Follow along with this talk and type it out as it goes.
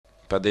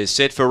But they're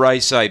set for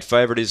race 8.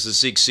 Favourite is the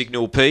 6,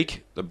 Signal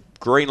Peak. The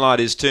green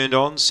light is turned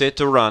on, set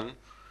to run.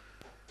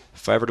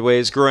 Favourite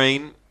wears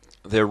green.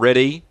 They're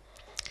ready.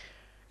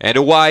 And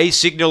away,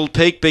 Signal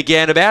Peak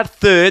began about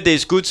third.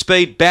 There's good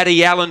speed.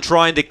 Batty Allen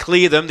trying to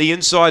clear them. The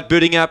inside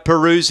booting up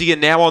Peruzzi,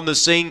 and now on the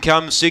scene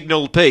comes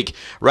Signal Peak.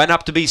 Ran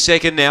up to be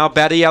second now.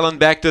 Batty Allen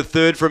back to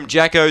third from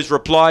Jacko's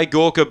Reply,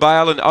 Gorka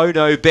Bale and Oh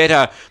No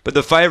Better. But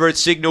the favourite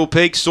Signal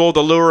Peak saw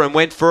the lure and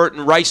went for it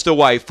and raced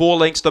away. 4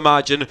 lengths the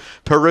margin.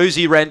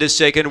 Peruzzi ran to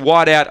second.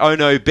 Wide out Oh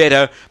No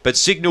Better. But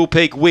Signal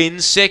Peak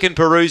wins. Second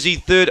Peruzzi.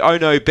 Third Oh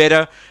No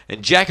Better.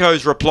 And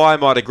Jacko's Reply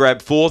might have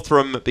grabbed fourth.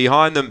 From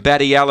behind them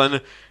Batty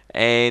Allen.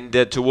 And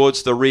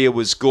towards the rear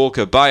was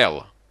Gorka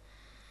Bale.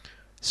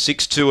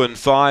 6, 2 and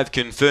 5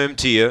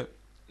 confirmed here.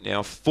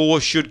 Now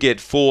 4 should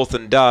get fourth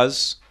and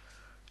does.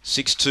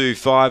 6, 2,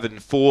 5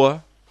 and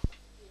 4.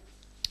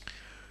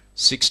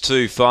 6,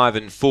 2, 5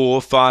 and 4.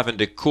 5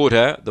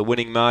 1/4. The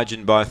winning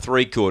margin by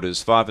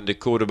 3/4. 5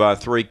 1/4 by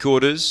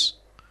 3/4.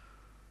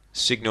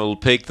 Signal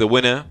Peak the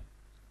winner.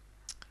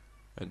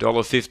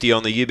 $1.50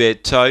 on the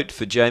U-Bet tote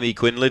for Jamie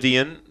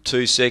Quinlivian.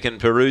 2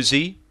 second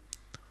Peruzzi.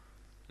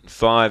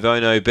 5 Oh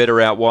No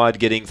Better out wide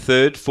getting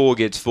third. 4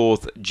 gets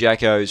fourth,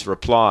 Jacko's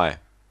Reply.